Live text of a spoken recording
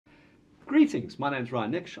Greetings, my name is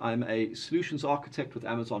Ryan Nix. I'm a solutions architect with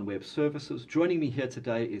Amazon Web Services. Joining me here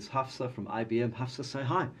today is Hafsa from IBM. Hafsa, say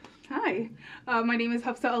hi. Hi, my name is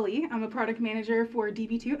Hafsa Ali. I'm a product manager for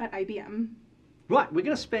DB2 at IBM. Right, we're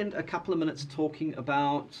going to spend a couple of minutes talking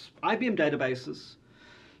about IBM databases,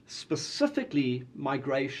 specifically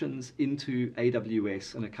migrations into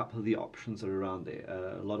AWS and a couple of the options that are around there.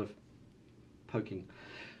 A lot of poking.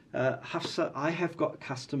 Hafsa, I have got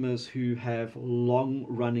customers who have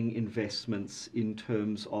long-running investments in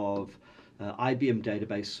terms of IBM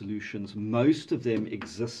database solutions, most of them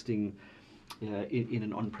existing in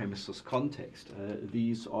an on-premises context.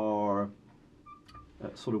 These are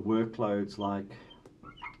sort of workloads like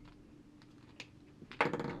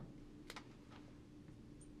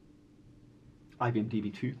IBM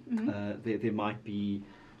DB2. Mm-hmm. There might be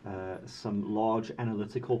some large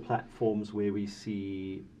analytical platforms where we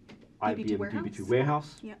see DB2 IBM Warehouse. DB2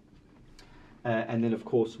 Warehouse. Yeah. And then, of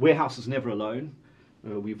course, Warehouse is never alone.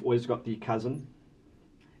 We've always got the cousin.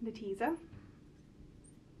 The teaser.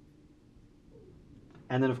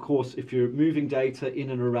 And then, of course, if you're moving data in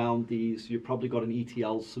and around these, you've probably got an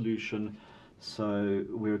ETL solution. So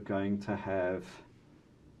we're going to have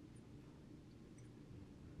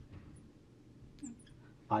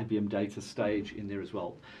IBM Data Stage in there as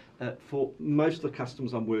well. For most of the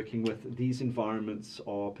customers I'm working with, these environments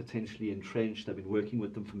are potentially entrenched. I've been working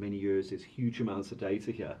with them for many years. There's huge amounts of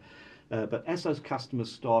data here. But as those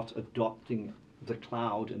customers start adopting the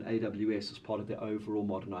cloud and AWS as part of their overall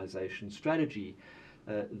modernization strategy,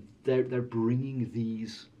 they're bringing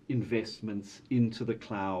these investments into the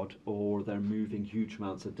cloud, or they're moving huge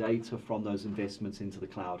amounts of data from those investments into the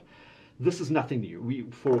cloud. This is nothing new. We,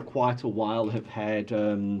 for quite a while, have had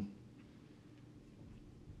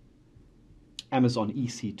Amazon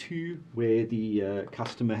EC2, where the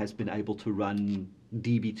customer has been able to run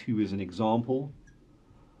DB2 as an example.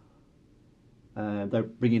 They're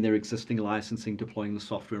bringing their existing licensing, deploying the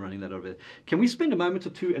software, running that over there. Can we spend a moment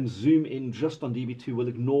or two and zoom in just on DB2? We'll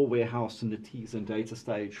ignore Warehouse and the teaser and Data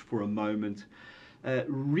Stage for a moment.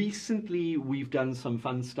 Recently, we've done some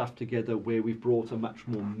fun stuff together where we've brought a much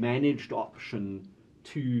more managed option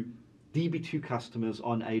to DB2 customers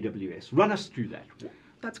on AWS. Run us through that.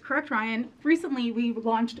 That's correct, Ryan. Recently, we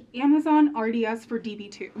launched Amazon RDS for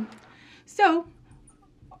DB2. So,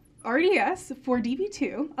 RDS for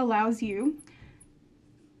DB2 allows you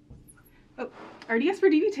to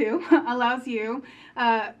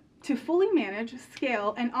fully manage,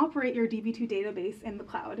 scale, and operate your DB2 database in the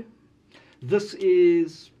cloud. This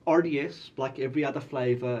is RDS, like every other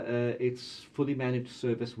flavor. It's fully managed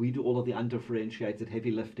service. We do all of the undifferentiated heavy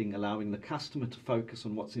lifting, allowing the customer to focus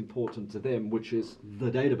on what's important to them, which is the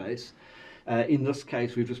database. In this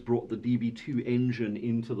case, we've just brought the DB2 engine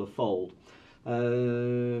into the fold.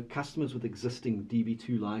 Customers with existing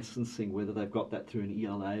DB2 licensing, whether they've got that through an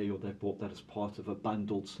ELA or they've bought that as part of a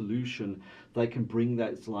bundled solution, they can bring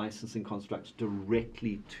those licensing constructs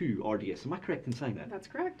directly to RDS. Am I correct in saying that? That's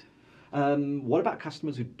correct. What about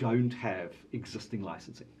customers who don't have existing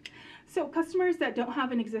licensing? So customers that don't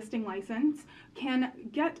have an existing license can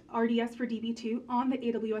get RDS for DB2 on the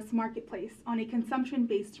AWS Marketplace on a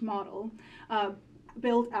consumption-based model,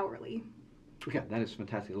 billed hourly. Okay, that is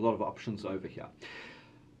fantastic. A lot of options over here.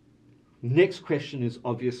 Next question is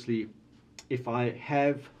obviously, if I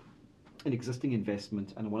have an existing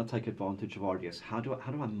investment and I want to take advantage of RDS, how do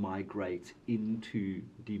I migrate into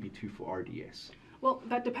DB2 for RDS? Well,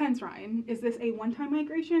 that depends, Ryan. Is this a one-time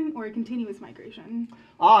migration or a continuous migration?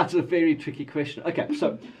 It's a very tricky question. Okay,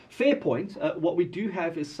 so fair point. What we do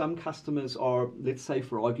have is some customers are, let's say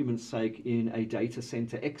for argument's sake, in a data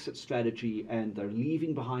center exit strategy and they're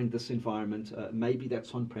leaving behind this environment. Maybe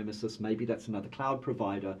that's on premises, maybe that's another cloud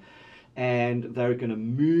provider, and they're going to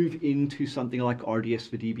move into something like RDS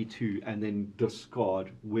for DB2 and then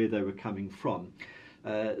discard where they were coming from.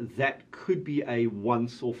 That could be a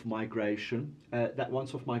once-off migration. That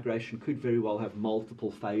once-off migration could very well have multiple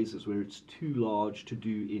phases where it's too large to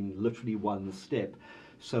do in literally one step.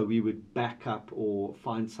 So we would back up or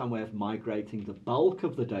find some way of migrating the bulk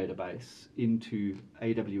of the database into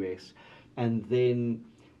AWS and then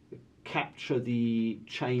capture the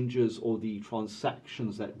changes or the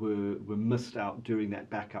transactions that were missed out during that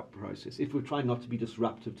backup process, if we're trying not to be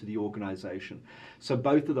disruptive to the organization. So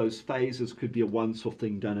both of those phases could be a once-off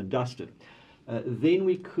thing done and dusted. Then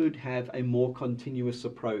we could have a more continuous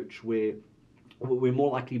approach where we're more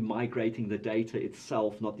likely migrating the data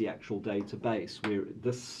itself, not the actual database, where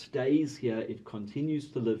this stays here, it continues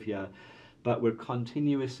to live here, but we're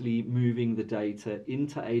continuously moving the data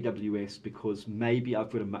into AWS because maybe I've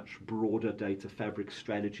got a much broader data fabric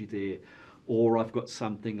strategy there, or I've got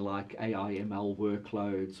something like AI ML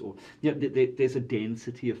workloads, or there's a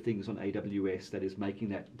density of things on AWS that is making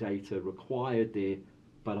that data required there,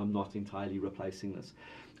 but I'm not entirely replacing this.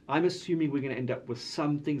 I'm assuming we're going to end up with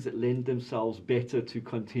some things that lend themselves better to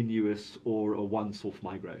continuous or a once-off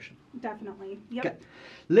migration. Definitely. Yep. Okay.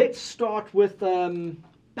 Let's start with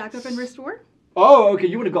backup and restore. Oh, okay.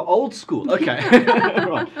 You want to go old school. Okay.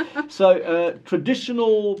 Right. So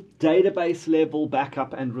traditional database level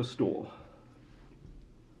backup and restore.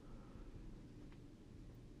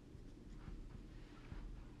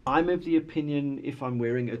 I'm of the opinion, if I'm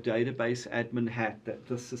wearing a database admin hat, that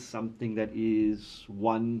this is something that is,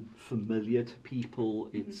 one, familiar to people.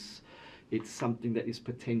 It's something that is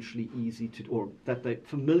potentially easy to, or that they're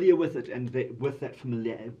familiar with it, and with that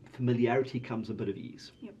familiarity comes a bit of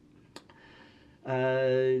ease. Yep.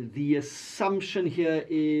 The assumption here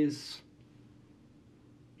is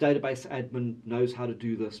database admin knows how to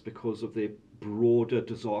do this because of their broader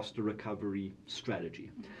disaster recovery strategy.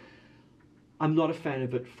 I'm not a fan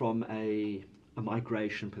of it from a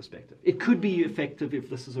migration perspective. It could be effective if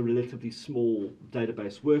this is a relatively small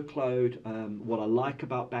database workload. What I like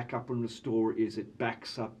about backup and restore is it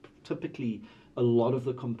backs up typically a lot of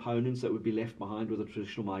the components that would be left behind with a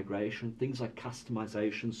traditional migration. Things like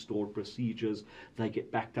customization, stored procedures, they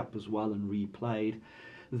get backed up as well and replayed.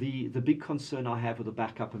 The big concern I have with the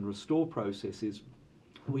backup and restore process is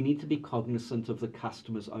we need to be cognizant of the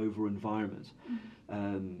customer's over environment.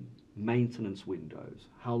 Maintenance windows,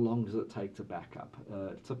 how long does it take to back up?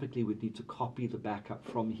 Typically we'd need to copy the backup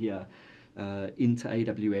from here into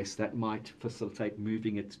AWS. That might facilitate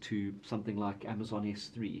moving it to something like Amazon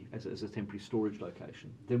S3 as a temporary storage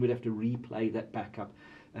location. Then we'd have to replay that backup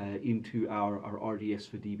into our RDS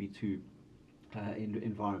for DB2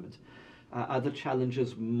 environment. Other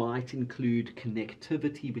challenges might include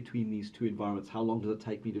connectivity between these two environments. How long does it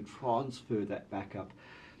take me to transfer that backup?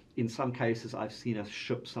 In some cases, I've seen us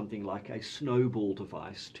ship something like a Snowball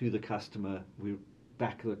device to the customer. We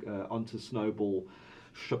back onto Snowball,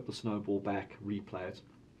 ship the Snowball back, replay it.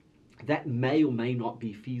 That may or may not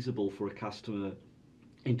be feasible for a customer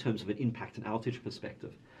in terms of an impact and outage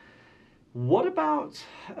perspective. What about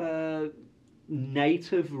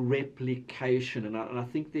native replication? And I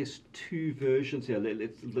think there's two versions here.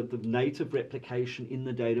 The native replication in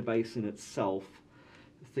the database in itself,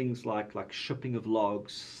 things like shipping of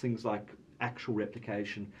logs, things like actual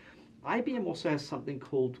replication. IBM also has something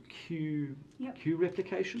called Q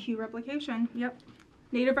replication. Q replication, yep.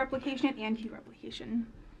 Native replication and Q replication.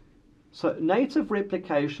 So native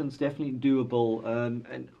replication is definitely doable,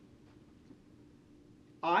 and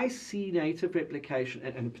I see native replication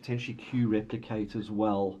and potentially Q replicate as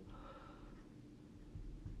well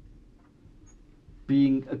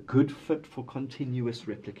being a good fit for continuous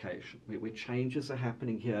replication, where changes are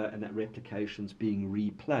happening here and that replication's being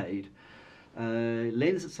replayed.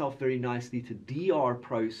 Lends itself very nicely to DR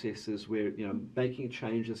processes where, making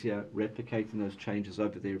changes here, replicating those changes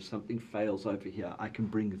over there. If something fails over here, I can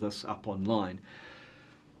bring this up online.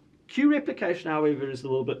 Q replication, however, is a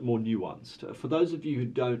little bit more nuanced. For those of you who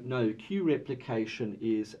don't know, Q replication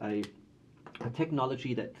is a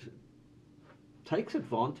technology that takes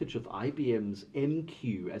advantage of IBM's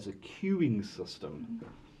MQ as a queuing system.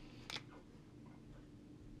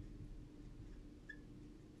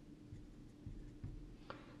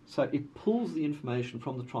 So it pulls the information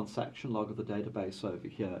from the transaction log of the database over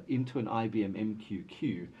here into an IBM MQ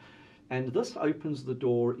queue. And this opens the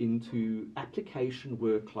door into application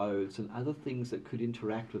workloads and other things that could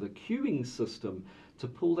interact with a queuing system to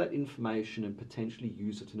pull that information and potentially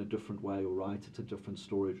use it in a different way or write it to different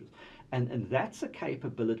storages. And that's a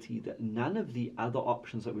capability that none of the other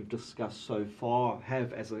options that we've discussed so far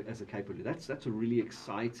have as a capability. That's a really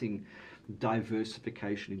exciting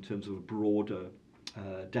diversification in terms of a broader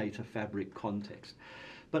data fabric context.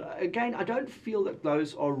 But again, I don't feel that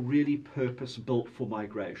those are really purpose-built for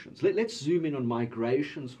migrations. Let's zoom in on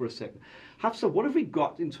migrations for a second. Hafsa, what have we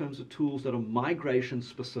got in terms of tools that are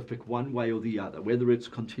migration-specific one way or the other, whether it's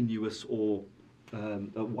continuous or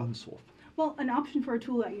once-off? Well, an option for a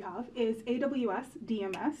tool that you have is AWS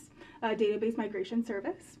DMS, Database Migration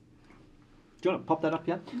Service. Do you want to pop that up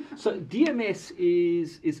here? So DMS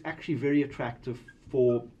is actually very attractive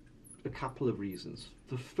for a couple of reasons.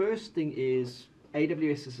 The first thing is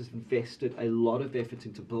AWS has invested a lot of effort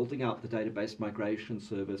into building out the database migration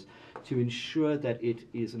service to ensure that it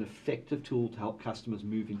is an effective tool to help customers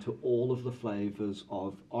move into all of the flavors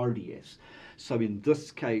of RDS. So in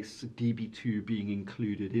this case, DB2 being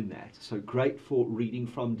included in that. So great for reading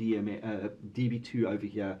from DB2 over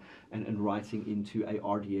here and writing into a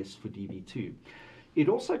RDS for DB2. It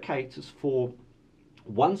also caters for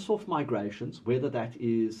Once-off migrations, whether that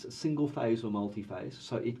is single phase or multi-phase,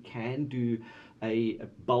 so it can do a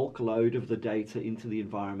bulk load of the data into the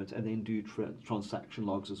environment and then do transaction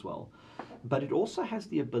logs as well. But it also has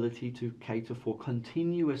the ability to cater for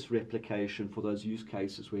continuous replication for those use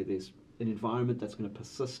cases where there's an environment that's going to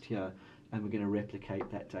persist here and we're going to replicate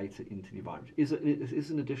that data into the environment. It is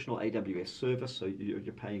an additional AWS service, so you're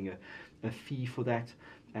paying a fee for that,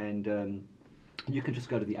 and you can just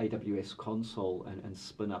go to the AWS console and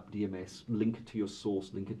spin up DMS, link it to your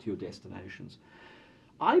source, link it to your destinations.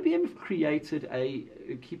 IBM have created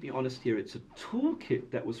keep me honest here, it's a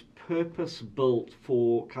toolkit that was purpose-built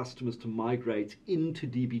for customers to migrate into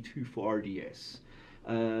DB2 for RDS.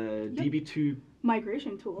 Yep. DB2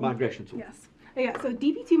 Migration Tool. Migration Tool. Yes. Yeah, so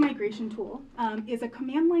DB2 Migration Tool is a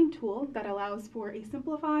command line tool that allows for a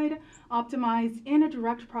simplified, optimized, and a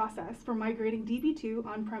direct process for migrating DB2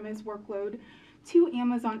 on-premise workload to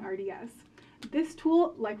Amazon RDS. This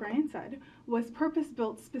tool, like Ryan said, was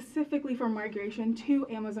purpose-built specifically for migration to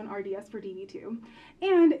Amazon RDS for DB2,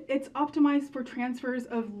 and it's optimized for transfers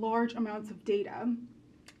of large amounts of data.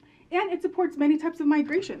 And it supports many types of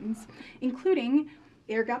migrations, including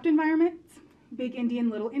air-gapped environments, Big Indian,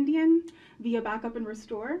 Little Indian, via backup and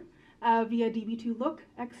restore, via DB2 look,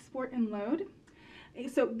 export, and load.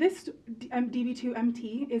 So this DB2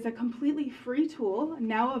 MT is a completely free tool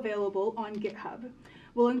now available on GitHub.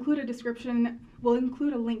 We'll include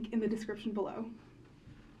a link in the description below.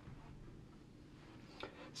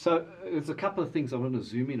 So there's a couple of things I want to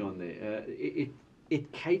zoom in on there.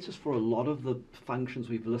 It caters for a lot of the functions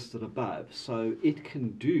we've listed above. So it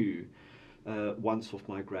can do once-off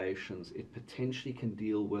migrations. It potentially can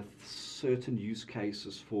deal with certain use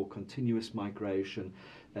cases for continuous migration.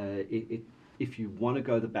 If you want to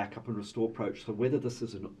go the backup and restore approach, so whether this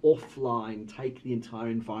is an offline, take the entire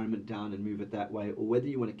environment down and move it that way, or whether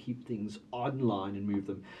you want to keep things online and move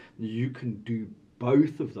them, you can do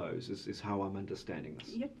both of those, is how I'm understanding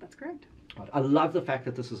this. Yep, that's correct. I love the fact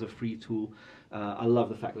that this is a free tool. I love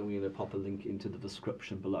the fact that we're going to pop a link into the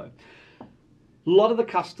description below. A lot of the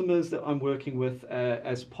customers that I'm working with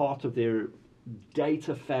as part of their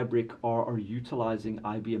data fabric are utilizing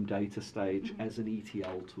IBM Data Stage as an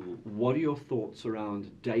ETL tool. What are your thoughts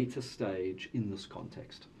around Data Stage in this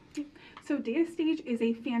context? So Data Stage is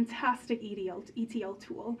a fantastic ETL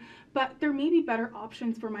tool, but there may be better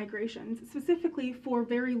options for migrations, specifically for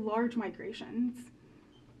very large migrations.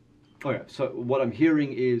 Okay, so what I'm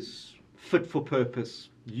hearing is fit for purpose,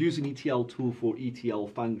 use an ETL tool for ETL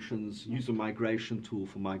functions, use a migration tool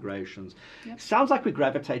for migrations. Yep. Sounds like we're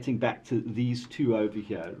gravitating back to these two over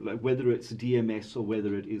here, like whether it's DMS or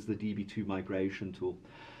whether it is the DB2 migration tool.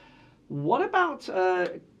 What about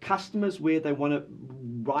customers where they want to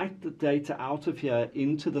write the data out of here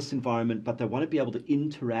into this environment, but they want to be able to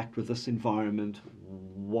interact with this environment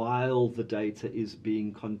while the data is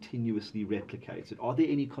being continuously replicated? Are there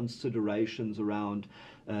any considerations around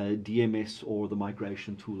DMS or the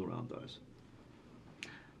migration tool around those?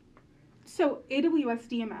 So AWS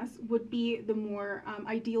DMS would be the more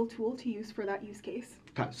ideal tool to use for that use case.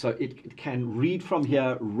 Okay, so it can read from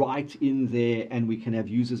here, right in there, and we can have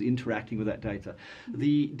users interacting with that data.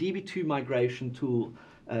 The DB2 migration tool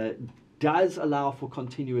does allow for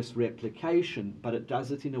continuous replication, but it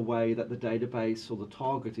does it in a way that the database or the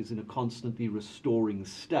target is in a constantly restoring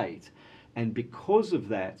state. And because of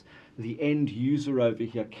that, the end user over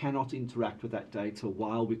here cannot interact with that data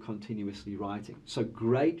while we're continuously writing. So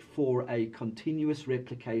great for a continuous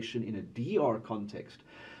replication in a DR context.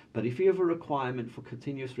 But if you have a requirement for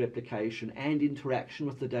continuous replication and interaction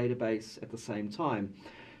with the database at the same time,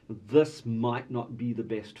 this might not be the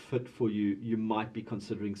best fit for you. You might be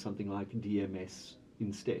considering something like DMS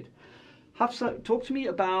instead. Hafsa, talk to me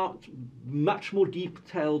about much more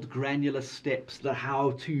detailed, granular steps, the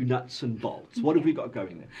how-to nuts and bolts. What have we got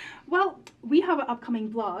going there? Well, we have an upcoming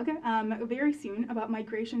blog very soon about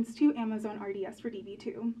migrations to Amazon RDS for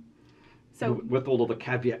DB2. So with all of the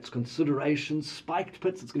caveats, considerations, spiked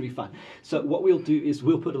pits, it's going to be fun. So what we'll do is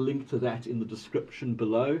we'll put a link to that in the description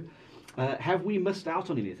below. Have we missed out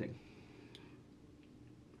on anything?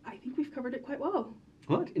 I think we've covered it quite well.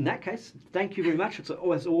 Well, in that case, thank you very much. It's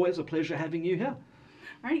always a pleasure having you here.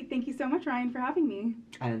 All right, thank you so much, Ryan, for having me.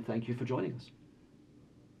 And thank you for joining us.